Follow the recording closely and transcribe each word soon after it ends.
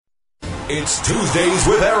It's Tuesdays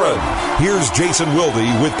with Aaron. Here's Jason Wilde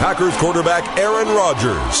with Packers quarterback Aaron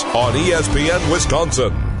Rodgers on ESPN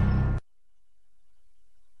Wisconsin.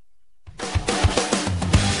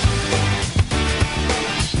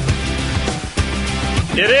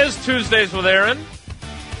 It is Tuesdays with Aaron,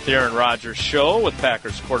 the Aaron Rodgers Show with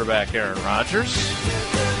Packers quarterback Aaron Rodgers.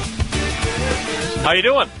 How you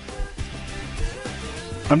doing?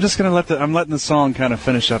 I'm just gonna I'm letting the song kind of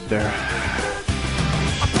finish up there.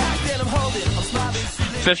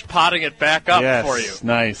 Fish potting it back up for you. Yes,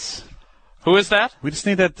 nice. Who is that? We just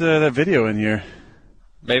need that video in here.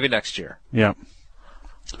 Maybe next year. Yeah.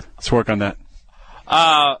 Let's work on that.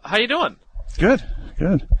 How you doing? Good.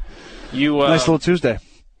 You nice little Tuesday.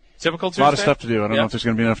 Typical Tuesday? A lot of stuff to do. I don't know if there's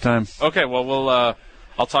going to be enough time. Okay, well,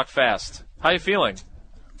 I'll talk fast. How you feeling?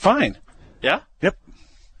 Fine. Yeah? Yep.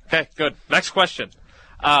 Okay, good. Next question.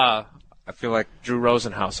 I feel like Drew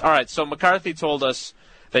Rosenhaus. All right, so McCarthy told us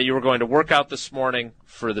that you were going to work out this morning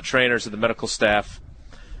for the trainers and the medical staff.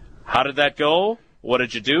 How did that go? What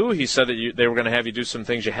did you do? He said that they were going to have you do some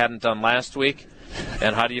things you hadn't done last week.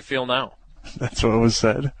 And how do you feel now? That's what was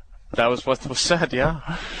said. That was what was said, yeah.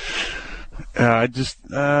 I'm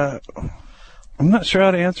not sure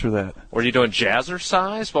how to answer that. Were you doing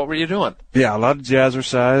jazzercise? What were you doing? Yeah, a lot of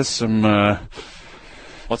jazzercise, some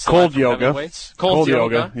What's the cold line from yoga. Heavyweights? Cold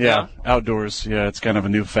yoga. Yeah, outdoors. Yeah, it's kind of a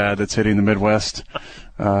new fad that's hitting the Midwest.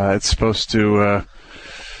 It's supposed to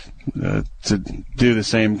do the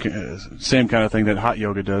same kind of thing that hot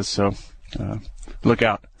yoga does. So look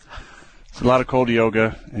out. It's a lot of cold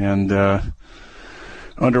yoga and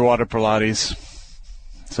underwater Pilates.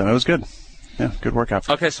 So it was good. Yeah, good workout.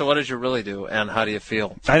 Okay, so what did you really do, and how do you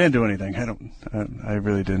feel? I didn't do anything. I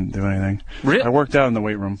really didn't do anything. Really? I worked out in the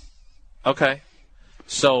weight room. Okay.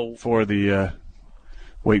 So for the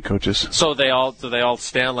weight coaches. So do they all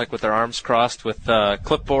stand like with their arms crossed with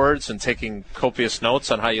clipboards and taking copious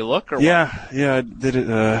notes on how you look? Or what? Yeah, I did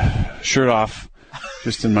it shirt off,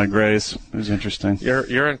 just in my grays. It was interesting.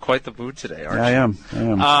 You're in quite the mood today, aren't you? I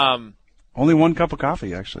am. Only one cup of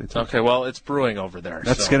coffee, actually. Okay, well, it's brewing over there.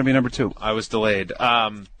 That's going to be number 2. I was delayed.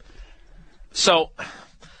 So, all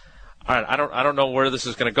right, I don't know where this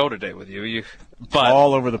is going to go today with you. But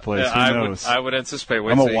all over the place. Who knows? I would anticipate.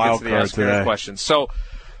 I'm a wild card today. Questions. So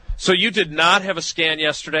you did not have a scan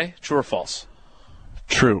yesterday. True or false?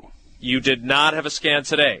 True. You did not have a scan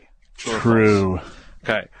today. True. Or false?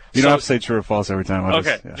 Okay. You don't have to say true or false every time.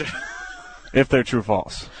 Okay. If they're true or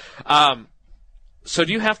false. So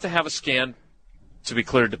do you have to have a scan to be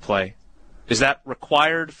cleared to play? Is that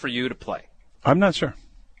required for you to play? I'm not sure.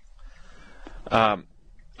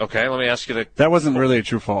 Okay, let me ask you that wasn't really a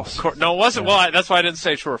true-false. No, it wasn't. Yeah. Well, that's why I didn't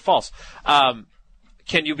say true or false. Can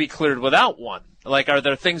you be cleared without one? Like, are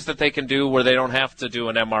there things that they can do where they don't have to do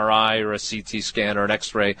an MRI or a CT scan or an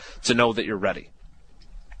X-ray to know that you're ready?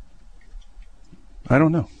 I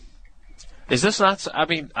don't know. Is this not? I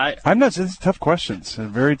mean, I'm not. It's tough questions.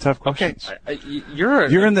 Very tough questions. Okay,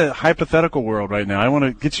 you're in the hypothetical world right now. I want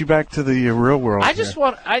to get you back to the real world. I just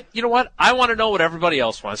want. You know what? I want to know what everybody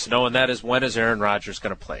else wants to know, and that is when is Aaron Rodgers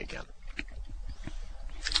going to play again?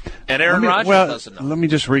 And Aaron Rodgers doesn't know. Let me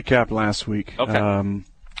just recap last week. Okay.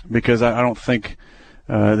 Because I don't think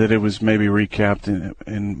that it was maybe recapped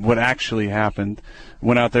in what actually happened.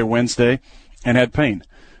 Went out there Wednesday and had pain.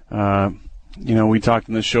 We talked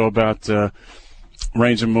in the show about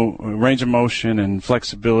range of motion and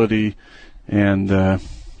flexibility, and and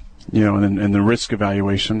the risk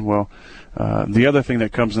evaluation. Well, the other thing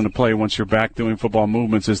that comes into play once you're back doing football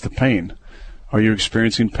movements is the pain. Are you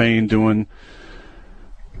experiencing pain doing,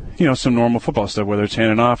 some normal football stuff, whether it's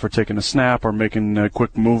handing off or taking a snap or making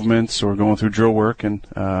quick movements or going through drill work? And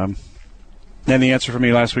the answer for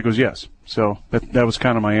me last week was yes. So that was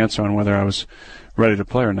kind of my answer on whether I was ready to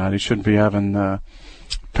play or not. He shouldn't be having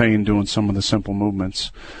pain doing some of the simple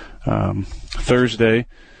movements. Thursday,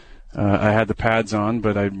 I had the pads on,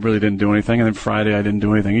 but I really didn't do anything. And then Friday, I didn't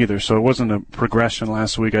do anything either. So it wasn't a progression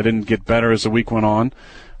last week. I didn't get better as the week went on.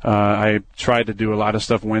 I tried to do a lot of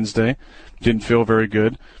stuff Wednesday. Didn't feel very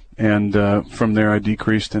good. And from there, I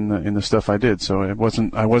decreased in the stuff I did. So I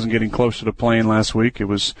wasn't getting closer to playing last week. It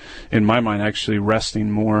was, in my mind, actually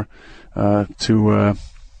resting more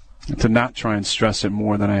to not try and stress it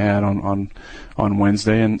more than I had on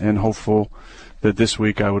Wednesday, and hopeful that this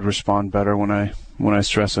week I would respond better when I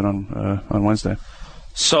stress it on Wednesday.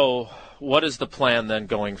 So, what is the plan then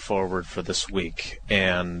going forward for this week,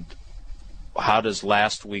 and how does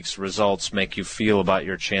last week's results make you feel about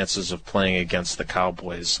your chances of playing against the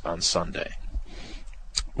Cowboys on Sunday?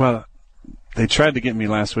 Well, they tried to get me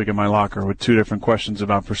last week in my locker with 2 different questions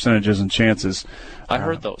about percentages and chances. I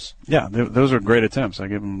heard those. Yeah, those are great attempts. I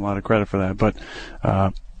give them a lot of credit for that. But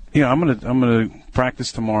I'm gonna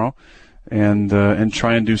practice tomorrow and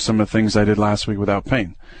try and do some of the things I did last week without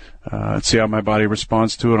pain. See how my body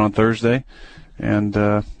responds to it on Thursday, and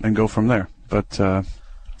go from there. But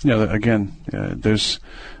again, there's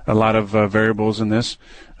a lot of variables in this.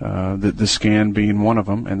 The scan being one of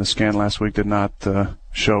them, and the scan last week did not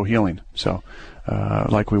show healing, so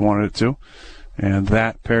like we wanted it to, and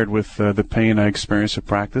that paired with the pain I experienced at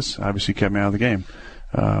practice obviously kept me out of the game.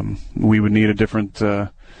 We would need a different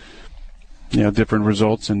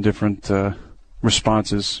results and different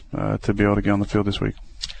responses to be able to get on the field this week.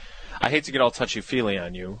 I hate to get all touchy-feely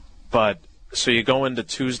on you, but so you go into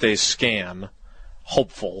Tuesday's scan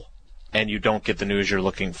hopeful, and you don't get the news you're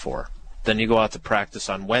looking for. Then you go out to practice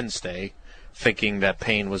on Wednesday thinking that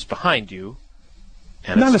pain was behind you,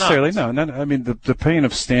 and not it's necessarily, not. no. I mean, the pain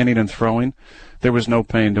of standing and throwing, there was no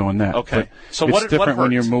pain doing that. Okay. But So it's what different hurt?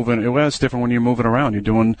 when you're moving. Well, it's different when you're moving around. You're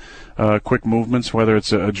doing quick movements, whether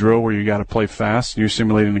it's a drill where you got to play fast, you're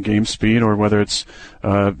simulating the game speed, or whether it's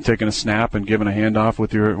taking a snap and giving a handoff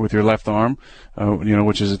with your left arm,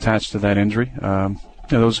 which is attached to that injury.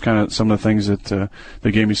 Those are kind of some of the things that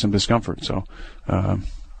gave me some discomfort. So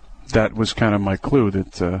that was kind of my clue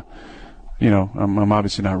that I'm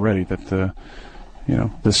obviously not ready. That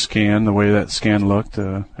the scan, the way that scan looked,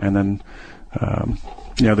 and then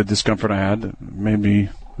the discomfort I had made me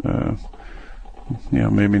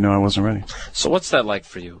know I wasn't ready. So what's that like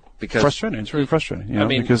for you? Because frustrating. It's really frustrating.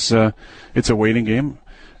 because it's a waiting game.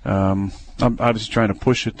 I'm obviously trying to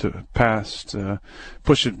push it and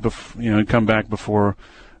come back before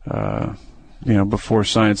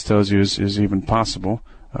science tells you is even possible.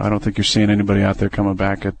 I don't think you're seeing anybody out there coming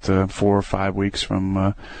back at 4 or 5 weeks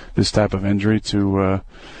from this type of injury to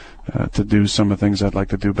do some of the things I'd like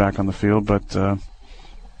to do back on the field. But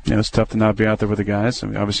it's tough to not be out there with the guys. I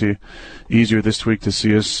mean, obviously, easier this week to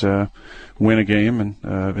see us win a game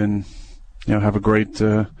and have a great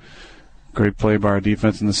play by our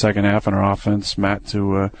defense in the second half and our offense, Matt,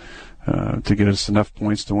 to get us enough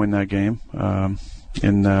points to win that game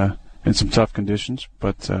in some tough conditions.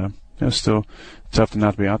 But still tough to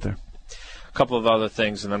not be out there. A couple of other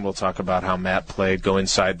things, and then we'll talk about how Matt played, go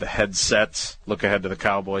inside the headset, look ahead to the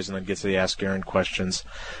Cowboys, and then get to the Ask Aaron questions.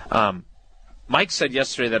 Mike said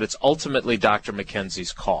yesterday that it's ultimately Dr.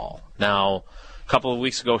 McKenzie's call. Now, a couple of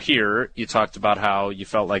weeks ago here, you talked about how you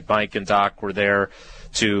felt like Mike and Doc were there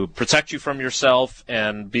to protect you from yourself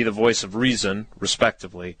and be the voice of reason,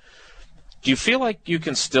 respectively. Do you feel like you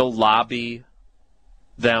can still lobby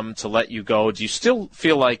them to let you go? Do you still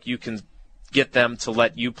feel like you can get them to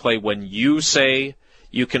let you play when you say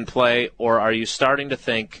you can play, or are you starting to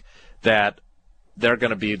think that they're going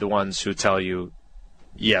to be the ones who tell you,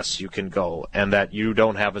 yes, you can go, and that you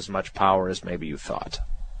don't have as much power as maybe you thought?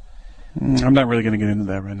 I'm not really going to get into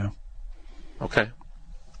that right now. Okay.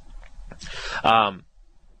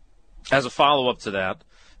 As a follow-up to that,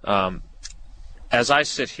 as I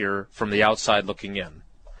sit here from the outside looking in,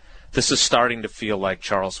 this is starting to feel like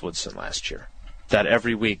Charles Woodson last year. That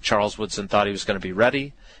every week Charles Woodson thought he was going to be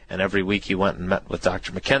ready, and every week he went and met with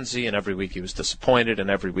Dr. McKenzie, and every week he was disappointed, and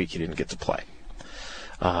every week he didn't get to play.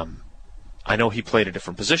 I know he played a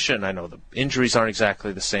different position. I know the injuries aren't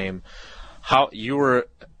exactly the same. You were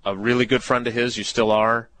a really good friend of his. You still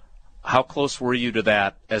are. How close were you to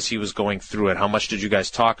that as he was going through it? How much did you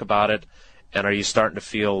guys talk about it? And are you starting to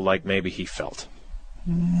feel like maybe he felt?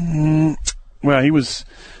 Well, he was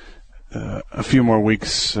a few more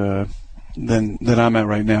weeks than I'm at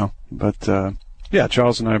right now. But,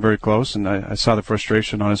 Charles and I are very close, and I saw the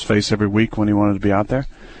frustration on his face every week when he wanted to be out there.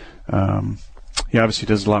 He obviously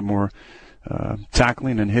does a lot more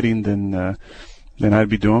tackling and hitting than I'd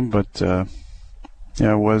be doing, but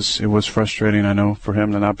it was frustrating, I know, for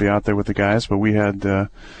him to not be out there with the guys. But we had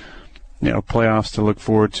playoffs to look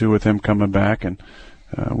forward to with him coming back, and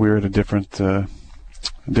we were at a different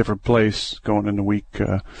place going into week.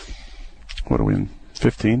 What are we in?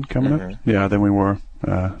 15 coming up? Yeah, than we were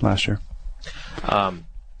last year.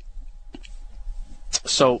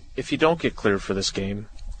 So if you don't get cleared for this game,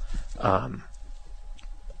 I'm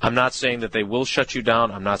not saying that they will shut you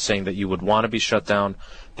down. I'm not saying that you would want to be shut down,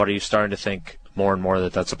 but are you starting to think more and more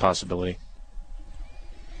that that's a possibility?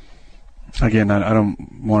 Again, I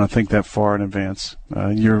don't want to think that far in advance.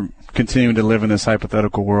 You're continuing to live in this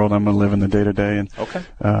hypothetical world. I'm going to live in the day-to-day and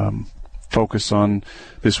focus on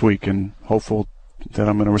this week, and hopeful that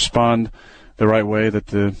I'm going to respond the right way, that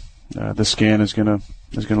the scan is going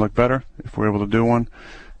to look better if we're able to do one,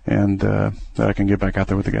 and that I can get back out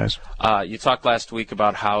there with the guys. You talked last week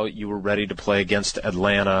about how you were ready to play against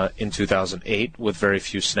Atlanta in 2008 with very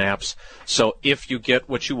few snaps. So if you get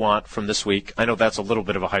what you want from this week, I know that's a little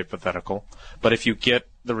bit of a hypothetical, but if you get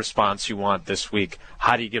the response you want this week,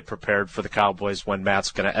 how do you get prepared for the Cowboys when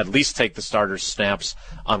Matt's going to at least take the starters' snaps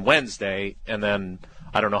on Wednesday, and then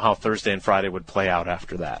I don't know how Thursday and Friday would play out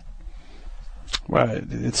after that? Well,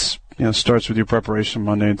 it's starts with your preparation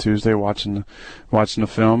Monday and Tuesday, watching the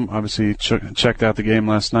film. Obviously, checked out the game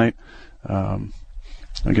last night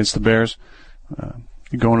against the Bears.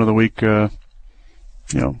 You go into the week,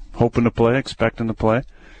 hoping to play, expecting to play,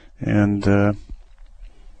 and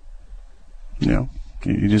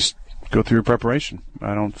you just go through your preparation.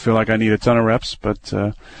 I don't feel like I need a ton of reps, but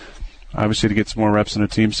obviously to get some more reps in a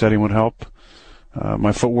team setting would help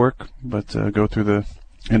my footwork. But go through the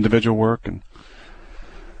individual work and.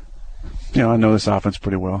 I know this offense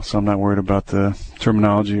pretty well, so I'm not worried about the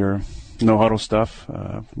terminology or no-huddle stuff.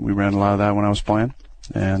 We ran a lot of that when I was playing.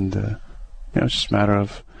 And, it's just a matter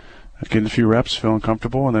of getting a few reps, feeling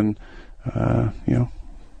comfortable, and then,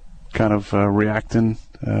 kind of reacting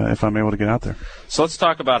if I'm able to get out there. So let's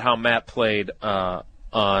talk about how Matt played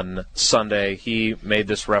on Sunday. He made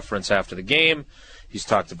this reference after the game. He's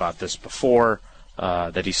talked about this before,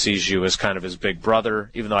 that he sees you as kind of his big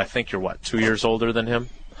brother, even though I think you're, 2 years older than him?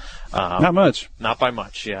 Not much. Not by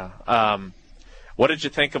much, yeah. What did you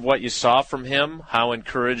think of what you saw from him? How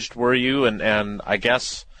encouraged were you? And I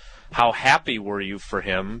guess how happy were you for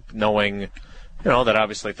him, knowing, that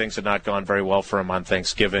obviously things had not gone very well for him on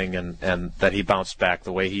Thanksgiving and that he bounced back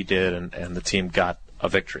the way he did and the team got a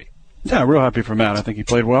victory? Yeah, real happy for Matt. I think he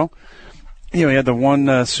played well. He had the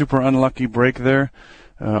one super unlucky break there,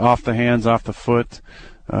 off the hands, off the foot,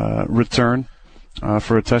 return.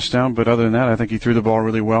 For a touchdown, but other than that, I think he threw the ball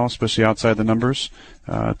really well, especially outside the numbers.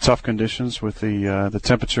 Tough conditions with the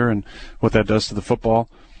temperature and what that does to the football,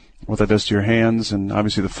 what that does to your hands, and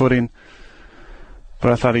obviously the footing.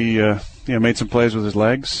 But I thought he made some plays with his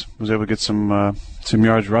legs, was able to get some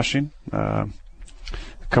yards rushing. A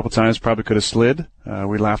couple times probably could have slid.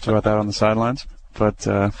 We laughed about that on the sidelines. But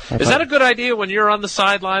is that a good idea when you're on the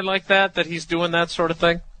sideline like that he's doing that sort of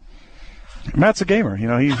thing? Matt's a gamer.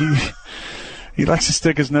 He likes to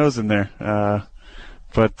stick his nose in there,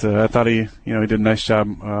 but I thought he did a nice job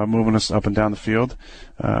moving us up and down the field.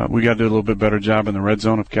 We got to do a little bit better job in the red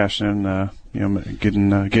zone of cashing in,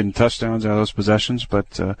 getting touchdowns out of those possessions.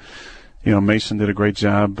 But Mason did a great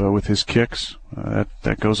job with his kicks.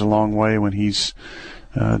 That goes a long way when he's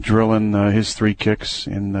drilling his 3 kicks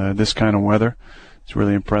in this kind of weather. It's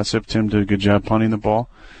really impressive. Tim did a good job punting the ball.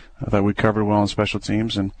 I thought we covered well on special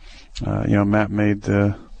teams, and Matt made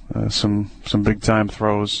some big time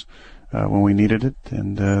throws when we needed it,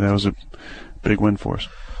 and that was a big win for us.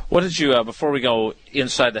 What did you before we go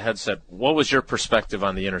inside the headset? What was your perspective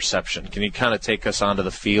on the interception? Can you kind of take us onto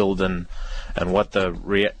the field and what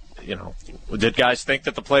did guys think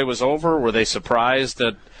that the play was over? Were they surprised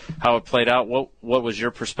at how it played out? What was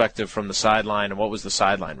your perspective from the sideline, and what was the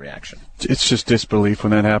sideline reaction? It's just disbelief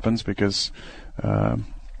when that happens because.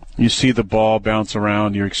 You see the ball bounce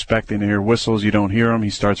around. You're expecting to hear whistles. You don't hear them. He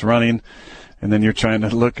starts running, and then you're trying to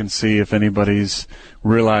look and see if anybody's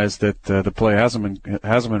realized that the play hasn't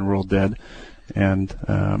been ruled dead. And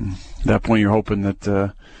at that point, you're hoping that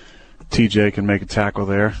TJ can make a tackle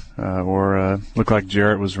there, or look like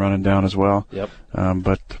Jarrett was running down as well. Yep.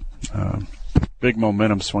 But big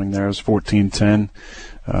momentum swing there. It was 14-10.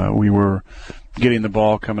 We were getting the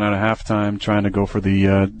ball coming out of halftime, trying to go for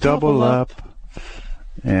the double up.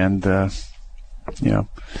 And, going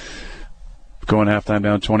halftime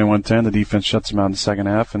down 21-10, the defense shuts them out in the second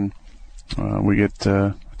half, and we get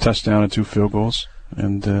a touchdown and 2 field goals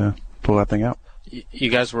and pull that thing out. You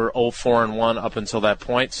guys were 0-4-1 up until that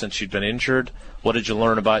point since you'd been injured. What did you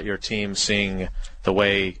learn about your team seeing the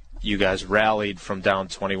way you guys rallied from down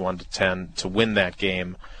 21-10 to win that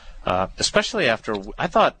game, especially after I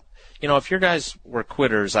thought, if your guys were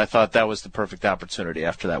quitters, I thought that was the perfect opportunity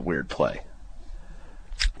after that weird play.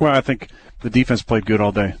 Well, I think the defense played good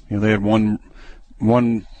all day. They had one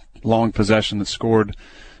long possession that scored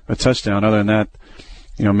a touchdown. Other than that,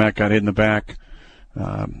 Matt got hit in the back,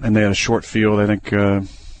 and they had a short field. I think,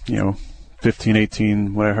 15,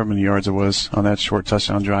 18, whatever many yards it was on that short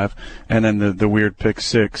touchdown drive, and then the weird pick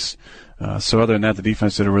 6. So other than that, the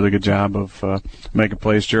defense did a really good job of making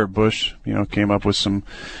plays. Jarrett Bush, came up with some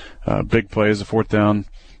big plays, the 4th down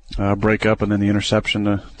breakup, and then the interception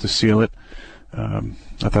to seal it.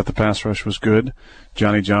 I thought the pass rush was good.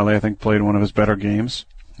 Johnny Jolly, I think, played one of his better games.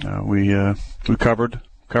 We covered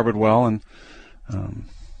well, and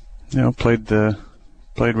played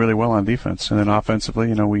played really well on defense. And then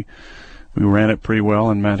offensively, we ran it pretty well,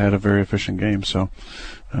 and Matt had a very efficient game. So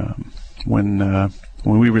when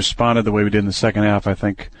we responded the way we did in the second half, I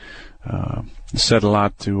think it said a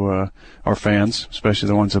lot to our fans, especially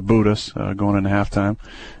the ones that booed us going into halftime,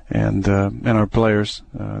 and our players,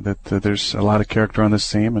 that there's a lot of character on this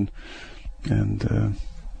team, and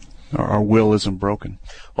our will isn't broken.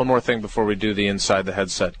 One more thing before we do the Inside the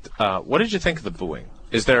Headset. What did you think of the booing?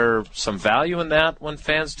 Is there some value in that when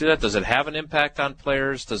fans do that? Does it have an impact on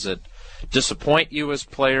players? Does it disappoint you as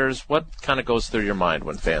players? What kind of goes through your mind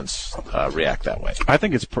when fans react that way? I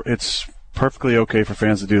think it's perfectly okay for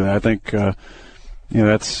fans to do that. I think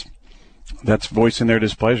that's voicing their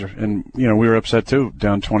displeasure, and we were upset too,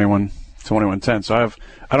 down 21-10. So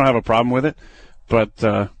I don't have a problem with it, but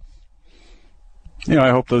I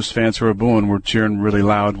hope those fans who were booing were cheering really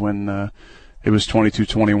loud when it was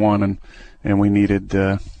 22-21 and we needed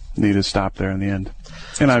to stop there in the end,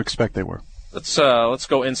 and I expect they were. Let's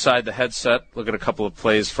go inside the headset. Look at a couple of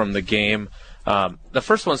plays from the game. The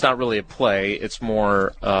first one's not really a play. It's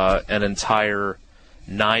more an entire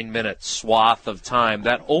 9-minute swath of time.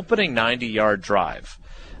 That opening 90-yard drive,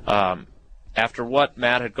 after what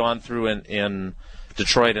Matt had gone through in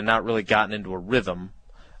Detroit and not really gotten into a rhythm,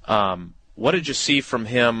 what did you see from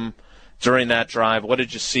him during that drive? What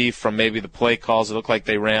did you see from maybe the play calls? It looked like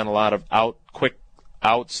they ran a lot of quick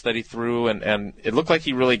outs that he threw, and it looked like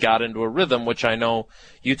he really got into a rhythm, which I know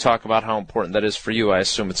you talk about how important that is for you. I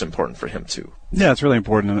assume it's important for him too. Yeah, it's really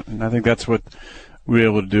important, and I think that's what we were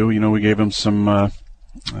able to do. We gave him some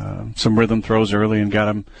rhythm throws early and got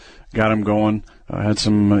him going. Had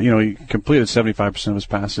some, he completed 75% of his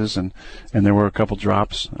passes, and there were a couple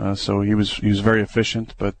drops. So he was very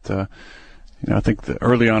efficient. But I think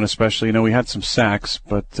early on, especially, we had some sacks,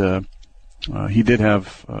 but he did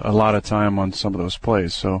have a lot of time on some of those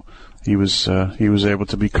plays. So he was able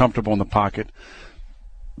to be comfortable in the pocket.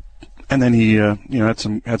 And then he had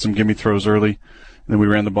some gimme throws early. And then we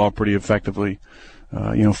ran the ball pretty effectively.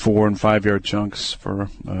 4 and 5 yard chunks for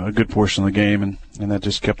a good portion of the game, and that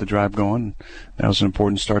just kept the drive going. That was an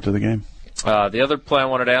important start to the game. The other play I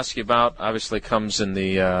wanted to ask you about obviously comes in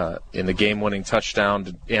the game-winning touchdown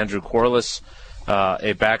to Andrew Corliss,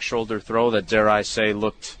 a back shoulder throw that, dare I say,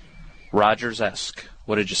 looked Rodgers-esque.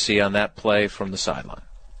 What did you see on that play from the sideline?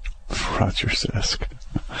 Rodgers-esque.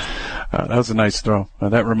 That was a nice throw.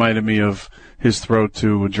 That reminded me of his throw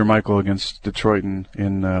to Jermichael against Detroit in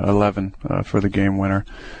 11 for the game winner.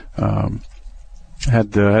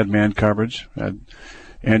 Had man coverage, had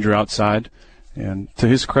Andrew outside, and to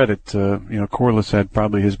his credit, Corliss had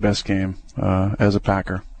probably his best game as a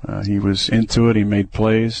Packer. He was into it. He made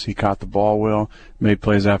plays. He caught the ball well. Made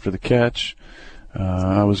plays after the catch.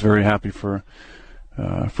 I was very happy for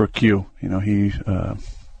Q. He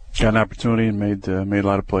got an opportunity and made a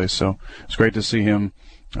lot of plays. So it's great to see him.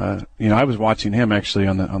 I was watching him actually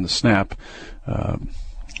on the snap.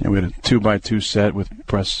 We had a 2-by-2 set with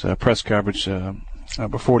press coverage.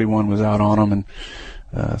 But 41 was out on him,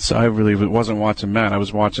 and so I really wasn't watching Matt. I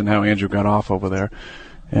was watching how Andrew got off over there,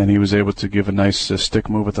 and he was able to give a nice stick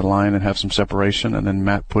move at the line and have some separation. And then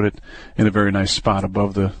Matt put it in a very nice spot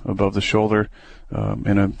above the shoulder,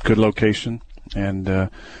 in a good location, and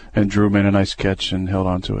Drew made a nice catch and held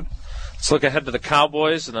on to it. Let's look ahead to the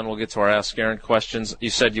Cowboys, and then we'll get to our Ask Aaron questions.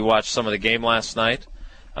 You said you watched some of the game last night.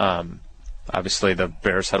 Obviously, the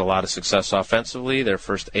Bears had a lot of success offensively. Their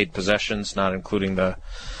first 8 possessions, not including the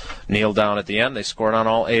kneel down at the end, they scored on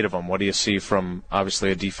all 8 of them. What do you see from,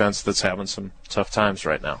 obviously, a defense that's having some tough times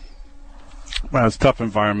right now? Well, it's a tough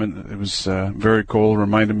environment. It was very cold.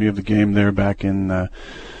 Reminded me of the game there back in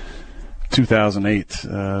 2008,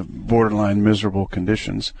 borderline miserable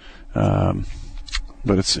conditions.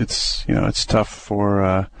 But it's tough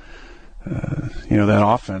for that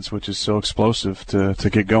offense, which is so explosive, to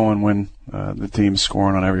get going when the team's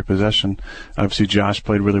scoring on every possession. Obviously, Josh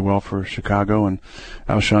played really well for Chicago, and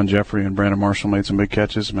Alshon Jeffrey and Brandon Marshall made some big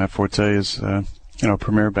catches. Matt Forte is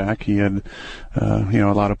premier back. He had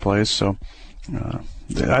a lot of plays. So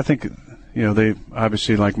I think they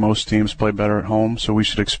obviously, like most teams, play better at home. So we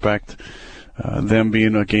should expect them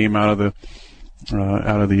being a game out of the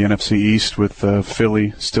NFC East with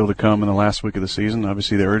Philly still to come in the last week of the season.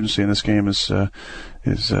 Obviously, the urgency in this game is at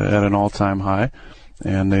an all-time high,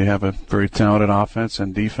 and they have a very talented offense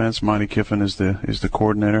and defense. Monty Kiffin is the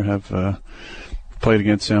coordinator. Have played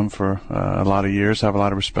against him for a lot of years. Have a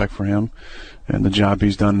lot of respect for him and the job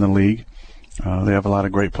he's done in the league. They have a lot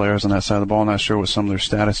of great players on that side of the ball. Not sure what some of their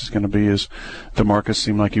status is going to be. As DeMarcus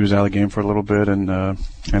seemed like he was out of the game for a little bit, and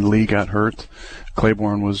Lee got hurt.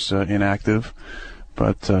 Claiborne was inactive,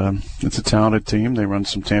 But it's a talented team. They run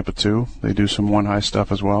some Tampa 2. They do some one-high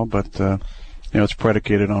stuff as well. But, it's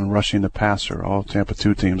predicated on rushing the passer. All Tampa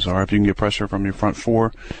 2 teams are. If you can get pressure from your front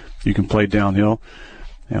four, you can play downhill.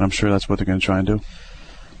 And I'm sure that's what they're going to try and do.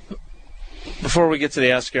 Before we get to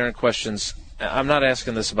the Ask Aaron questions, I'm not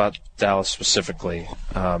asking this about Dallas specifically.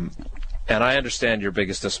 And I understand your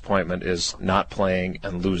biggest disappointment is not playing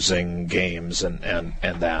and losing games and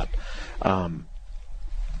that.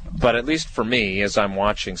 But at least for me, as I'm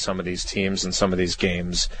watching some of these teams and some of these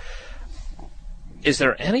games, is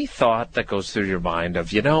there any thought that goes through your mind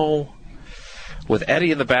of, with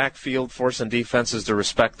Eddie in the backfield forcing defenses to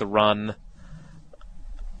respect the run,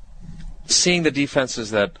 seeing the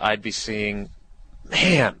defenses that I'd be seeing,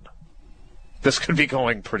 man, this could be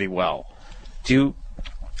going pretty well. Do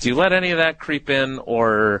you let any of that creep in,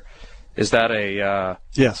 or is that a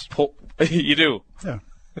yes? You do? Yeah,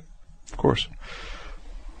 of course.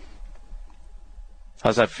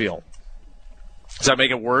 How's that feel? Does that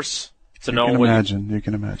make it worse to know? You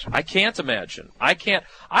can imagine. I can't imagine. I can't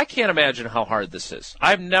imagine how hard this is.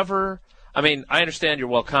 I understand you're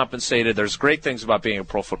well compensated. There's great things about being a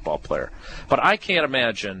pro football player, but I can't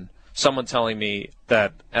imagine someone telling me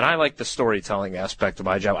that, and I like the storytelling aspect of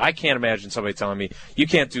my job, I can't imagine somebody telling me, you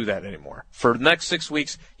can't do that anymore. For the next 6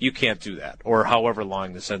 weeks, you can't do that, or however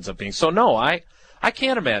long this ends up being. So, no, I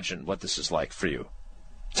can't imagine what this is like for you.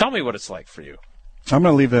 Tell me what it's like for you. I'm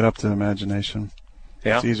going to leave that up to the imagination.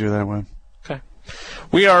 Yeah? It's easier that way. Okay.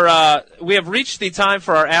 We have reached the time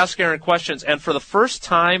for our Ask Aaron questions, and for the first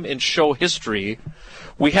time in show history,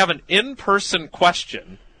 we have an in-person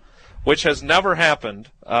question, which has never happened.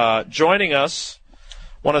 Joining us,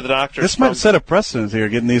 one of the doctors. This might set a precedent here,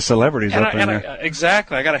 getting these celebrities up in there.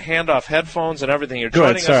 Exactly. I got to hand off headphones and everything. You're Go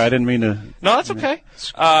joining ahead. Sorry, us. I didn't mean to. No, that's okay.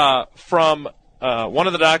 From one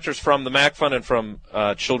of the doctors from the MAC Fund and from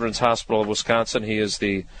Children's Hospital of Wisconsin. He is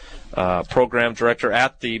the program director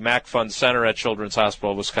at the MAC Fund Center at Children's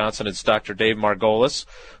Hospital of Wisconsin. It's Dr. Dave Margolis,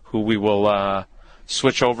 who we will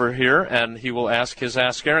switch over here, and he will ask his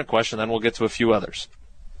Ask Aaron question. Then we'll get to a few others.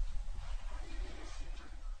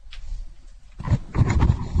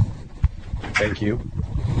 Thank you.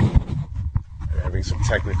 We're having some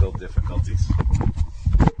technical difficulties.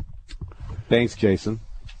 Thanks, Jason.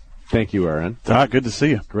 Thank you, Aaron. Good to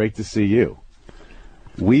see you. Great to see you.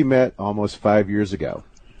 We met almost 5 years ago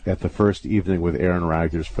at the first evening with Aaron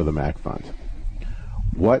Rodgers for the MAC Fund.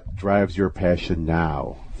 What drives your passion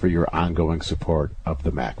now for your ongoing support of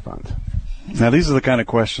the MAC Fund? Now, these are the kind of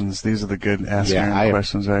questions. These are the good Ask Aaron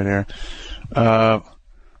questions right here.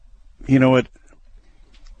 You know what?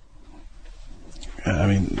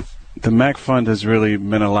 The MAC Fund has really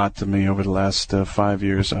meant a lot to me over the last 5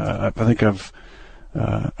 years. I think I've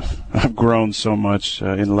grown so much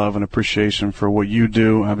in love and appreciation for what you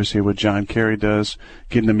do, obviously what John Kerry does,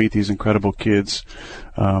 getting to meet these incredible kids.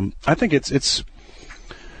 I think it's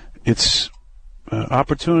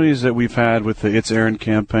opportunities that we've had with the It's Aaron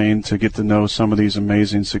campaign to get to know some of these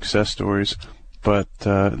amazing success stories, but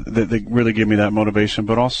they really give me that motivation.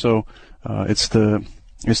 But also, it's the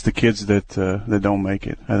kids that don't make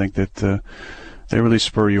it. I think that they really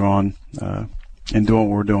spur you on in doing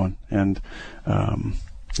what we're doing. And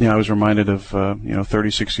I was reminded of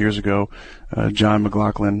 36 years ago, John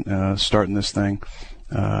McLaughlin starting this thing,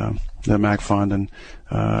 the MAC Fund, and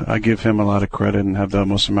I give him a lot of credit and have the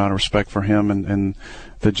most amount of respect for him and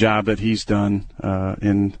the job that he's done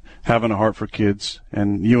in having a heart for kids.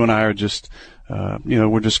 And you and I are just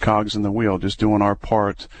we're just cogs in the wheel, just doing our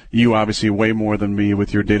part. You obviously way more than me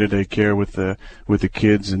with your day-to-day care with the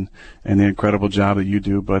kids and the incredible job that you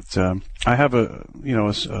do. But I have a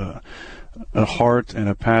heart and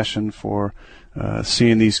a passion for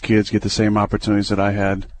seeing these kids get the same opportunities that I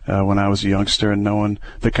had when I was a youngster, and knowing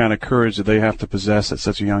the kind of courage that they have to possess at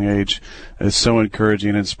such a young age is so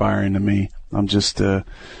encouraging and inspiring to me. I'm just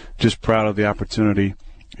proud of the opportunity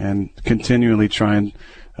and continually trying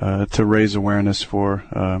to raise awareness for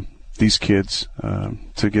these kids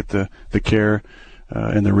to get the care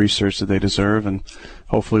and the research that they deserve, and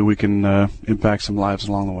hopefully we can impact some lives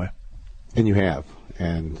along the way. And you have,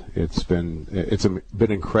 and it's been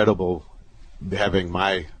incredible having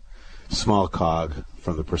my small cog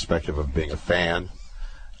from the perspective of being a fan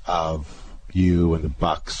of you and the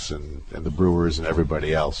Bucks and the Brewers and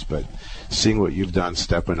everybody else, but seeing what you've done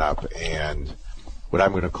stepping up and what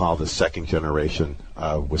I'm going to call the second generation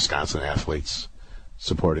of Wisconsin athletes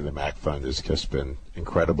supporting the MAC Fund has just been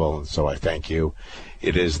incredible, and so I thank you.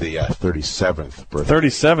 It is the 37th birthday.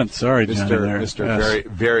 37th, sorry, John. Mr. Yes. Very,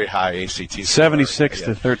 very high ACT score. 76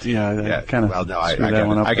 to 13. Yeah, kind of. Well, no, I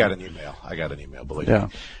got an email. I got an email, believe me.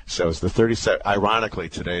 So it's the 37th. Ironically,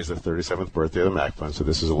 today is the 37th birthday of the MAC Fund, so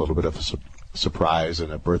this is a little bit of a surprise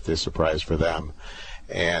and a birthday surprise for them.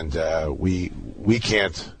 And we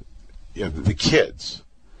can't, the kids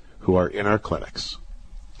who are in our clinics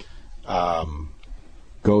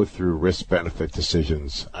go through risk-benefit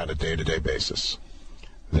decisions on a day-to-day basis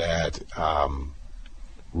that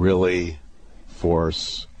really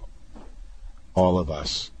force all of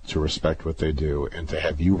us to respect what they do, and to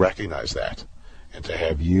have you recognize that, and to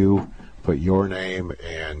have you put your name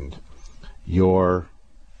and your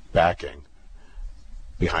backing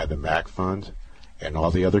behind the MAC Fund and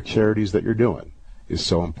all the other charities that you're doing is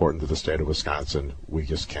so important to the state of Wisconsin. We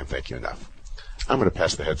just can't thank you enough. I'm going to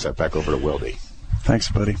pass the headset back over to Wilde.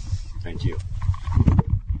 Thanks, buddy. Thank you.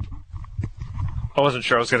 I wasn't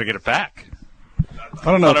sure I was going to get it back. I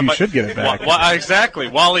don't know if you should get it back. Exactly.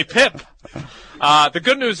 Wally Pip. The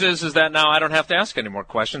good news is that now I don't have to ask any more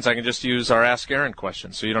questions. I can just use our Ask Aaron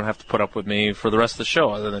questions, so you don't have to put up with me for the rest of the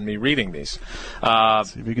show other than me reading these.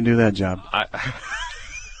 See if you can do that job.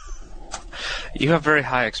 You have very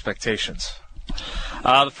high expectations.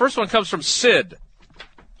 The first one comes from Sid.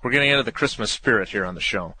 We're getting into the Christmas spirit here on the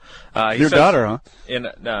show. Your daughter, huh? In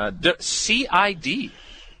CID,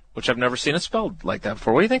 which I've never seen it spelled like that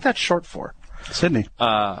before. What do you think that's short for? Sydney.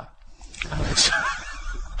 In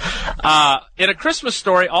a Christmas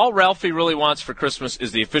story, all Ralphie really wants for Christmas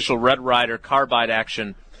is the official Red Ryder carbide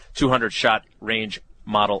action 200-shot range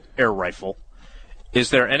model air rifle. Is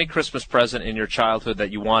there any Christmas present in your childhood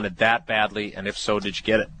that you wanted that badly, and if so, did you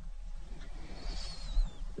get it?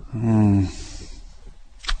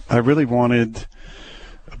 I really wanted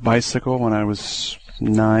a bicycle when I was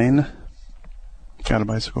 9. Got a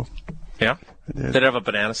bicycle. Yeah? I did. Did it have a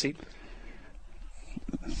banana seat?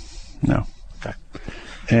 No. Okay.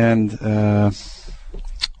 And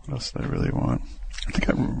what else did I really want? I think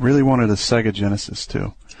I really wanted a Sega Genesis,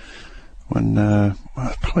 too. When I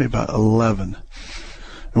was probably about 11.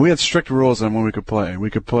 And we had strict rules on when we could play. We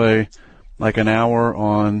could play like an hour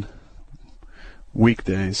on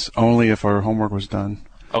weekdays, only if our homework was done.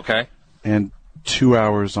 Okay. And 2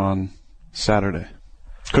 hours on Saturday.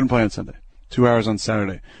 Couldn't play on Sunday. 2 hours on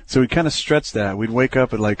Saturday. So we kind of stretched that. We'd wake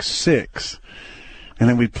up at like 6, and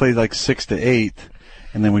then we'd play like 6 to 8,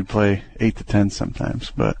 and then we'd play 8 to 10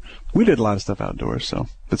 sometimes. But we did a lot of stuff outdoors, so.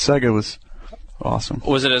 But Sega was awesome.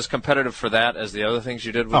 Was it as competitive for that as the other things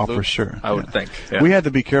you did with Luke? Oh, for sure. I would think. Yeah. We had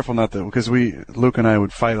to be careful not to, because Luke and I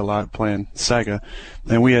would fight a lot playing Sega,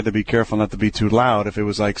 and we had to be careful not to be too loud if it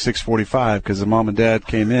was like 6:45, because the mom and dad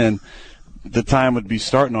came in, the time would be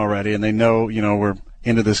starting already, and they know, we're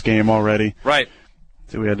into this game already. Right.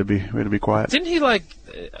 So we had to be quiet. Didn't he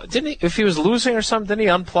if he was losing or something, didn't he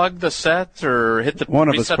unplug the set or hit the One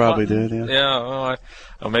of us probably button? did, yeah.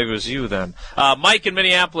 Yeah, maybe it was you then. Mike in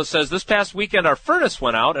Minneapolis says, this past weekend our furnace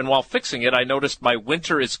went out, and while fixing it, I noticed my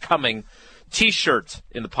winter is coming T-shirt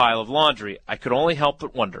in the pile of laundry. I could only help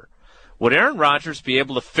but wonder, would Aaron Rodgers be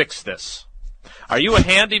able to fix this? Are you a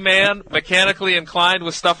handyman, mechanically inclined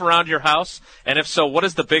with stuff around your house? And if so, what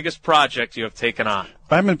is the biggest project you have taken on?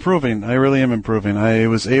 I'm improving. I really am improving. I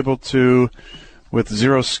was able to, with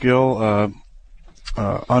zero skill,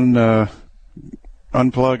 unplug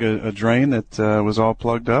a drain that was all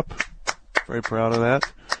plugged up. Very proud of that.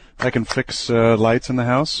 I can fix lights in the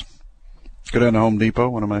house. Go down to Home Depot,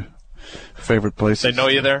 one of my favorite places. They know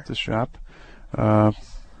you there? To shop. No.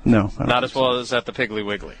 Not as well as at the Piggly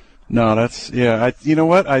Wiggly. No, that's you know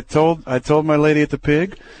what? I told my lady at the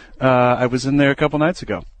Pig. I was in there a couple nights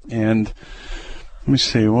ago, and let me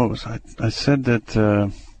see, what was I said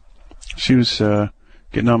that she was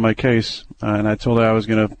getting on my case, and I told her I was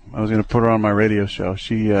gonna put her on my radio show.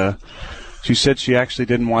 She said she actually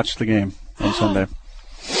didn't watch the game on Sunday,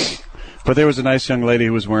 but there was a nice young lady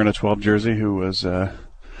who was wearing a 12 jersey who was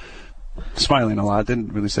smiling a lot.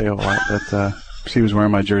 Didn't really say a whole lot, but she was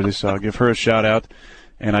wearing my jersey, so I'll give her a shout out.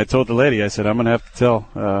 And I told the lady, I said, I'm going to have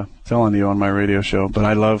to tell on you on my radio show. But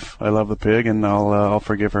I love the Pig, and I'll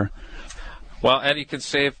forgive her. Well, and you can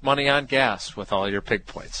save money on gas with all your Pig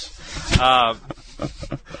points.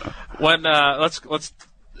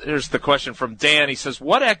 Here's the question from Dan. He says,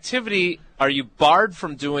 what activity are you barred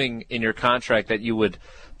from doing in your contract that you would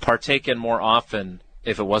partake in more often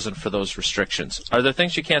if it wasn't for those restrictions? Are there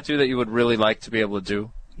things you can't do that you would really like to be able to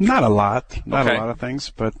do? Not a lot. Not a lot of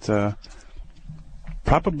things, but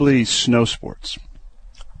probably snow sports.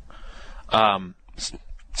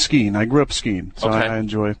 Skiing. I grew up skiing, so I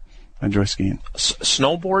enjoy enjoy skiing.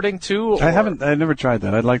 Snowboarding too? Or? I never tried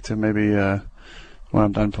that. I'd like to maybe when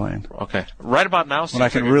I'm done playing. Okay. Right about now, when I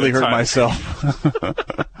can really hurt myself.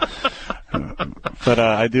 But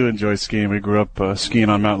I do enjoy skiing. We grew up skiing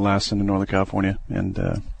on Mount Lassen in Northern California,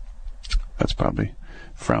 and that's probably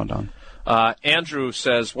frowned on. Andrew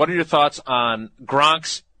says, what are your thoughts on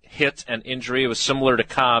Gronk's hit and injury? It was similar to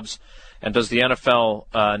Cobb's. And does the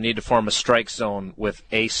NFL need to form a strike zone with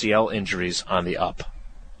ACL injuries on the up?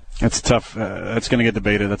 It's tough. That's going to get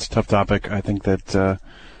debated. That's a tough topic. I think that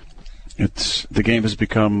the game has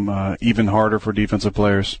become even harder for defensive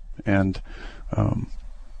players, and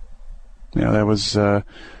that was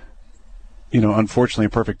unfortunately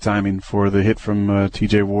perfect timing for the hit from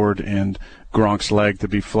T.J. Ward and Gronk's leg to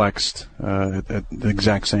be flexed at the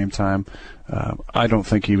exact same time. I don't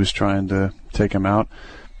think he was trying to take him out.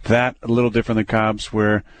 That a little different than Cobb's,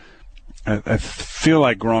 where I feel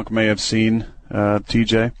like Gronk may have seen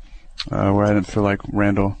TJ, where I didn't feel like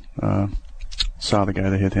Randall saw the guy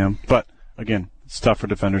that hit him. But again, it's tough for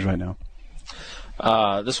defenders right now.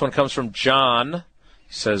 This one comes from John.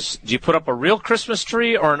 He says, "Do you put up a real Christmas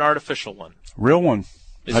tree or an artificial one?" Real one.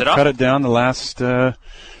 I've cut it down the last 5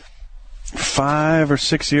 or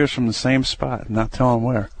 6 years from the same spot. I'm not telling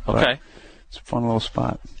where. Okay. It's a fun little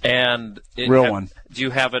spot. And real one. Do you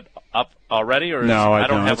have it up already, or no? I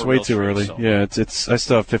don't. Have it's way too tree, early. So. Yeah, it's. I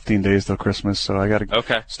still have 15 days till Christmas, so I got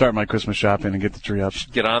to start my Christmas shopping and get the tree up.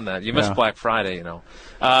 Get on that. You missed Black Friday, you know.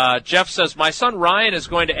 Jeff says, my son Ryan is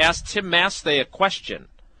going to ask Tim Masthay a question.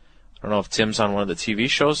 I don't know if Tim's on one of the TV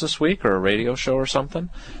shows this week or a radio show or something.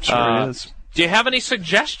 Sure he is. Do you have any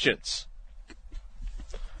suggestions?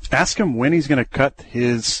 Ask him when he's going to cut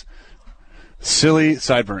his silly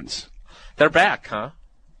sideburns. They're back, huh?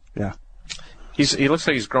 Yeah. He looks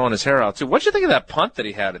like he's growing his hair out, too. What'd you think of that punt that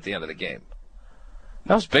he had at the end of the game?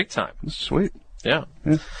 That was big time. Sweet. Yeah.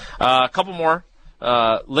 A couple more.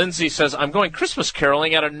 Lindsay says, I'm going Christmas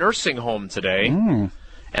caroling at a nursing home today,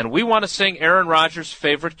 and we want to sing Aaron Rodgers'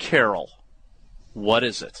 favorite carol. What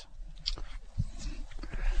is it?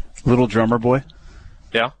 Little Drummer Boy?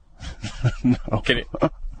 Yeah? No. Can you...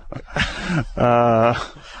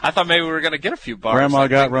 I thought maybe we were going to get a few bars. Grandma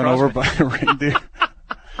got run over by a reindeer.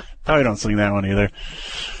 Probably don't sing that one either.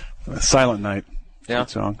 Silent Night. Yeah. Good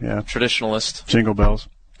song. Yeah. Traditionalist. Jingle Bells.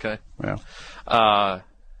 Okay. Yeah.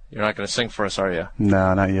 You're not going to sing for us, are you?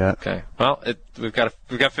 No, not yet. Okay. Well, we've got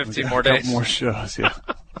 15 more days. A couple more shows. Yeah.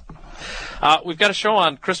 We've got a show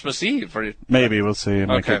on Christmas Eve. Maybe we'll see.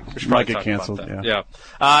 Might get canceled. Yeah.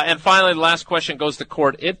 And finally, the last question goes to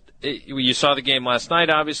Court. You saw the game last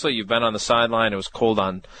night. Obviously, you've been on the sideline. It was cold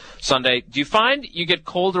on Sunday. Do you find you get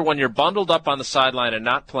colder when you're bundled up on the sideline and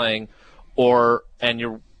not playing, and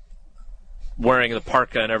you're wearing the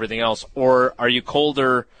parka and everything else, or are you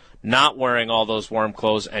colder not wearing all those warm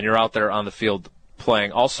clothes and you're out there on the field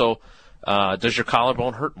playing? Also, does your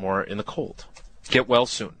collarbone hurt more in the cold? Get well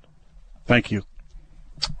soon. Thank you.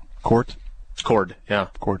 Cord, yeah.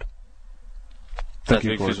 Cord. That's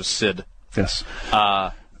because it was Sid. Yes.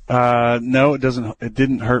 No, it doesn't. It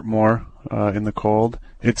didn't hurt more in the cold.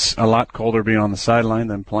 It's a lot colder being on the sideline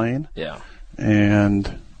than playing. Yeah.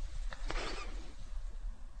 And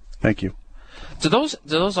thank you. Do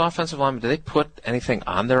those offensive linemen, do they put anything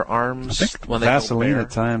on their arms I think when they Vaseline go bare?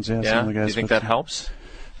 at times? Yeah. Some of the guys do you think that helps?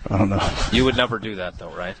 I don't know. You would never do that,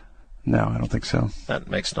 though, right? No, I don't think so. That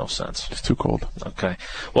makes no sense. It's too cold. Okay.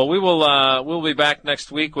 Well, we'll be back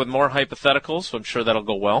next week with more hypotheticals, so I'm sure that'll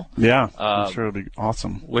go well. Yeah, I'm sure it'll be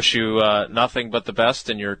awesome. Wish you nothing but the best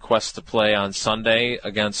in your quest to play on Sunday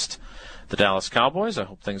against the Dallas Cowboys. I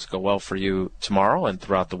hope things go well for you tomorrow and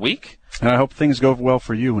throughout the week. And I hope things go well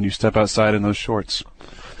for you when you step outside in those shorts.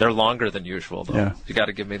 They're longer than usual, though. Yeah. You got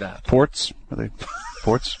to give me that. Ports? Are they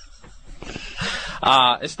ports?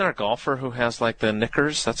 Isn't there a golfer who has, like, the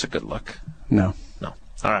knickers? That's a good look. No. All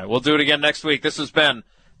right, we'll do it again next week. This has been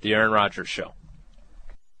the Aaron Rodgers Show.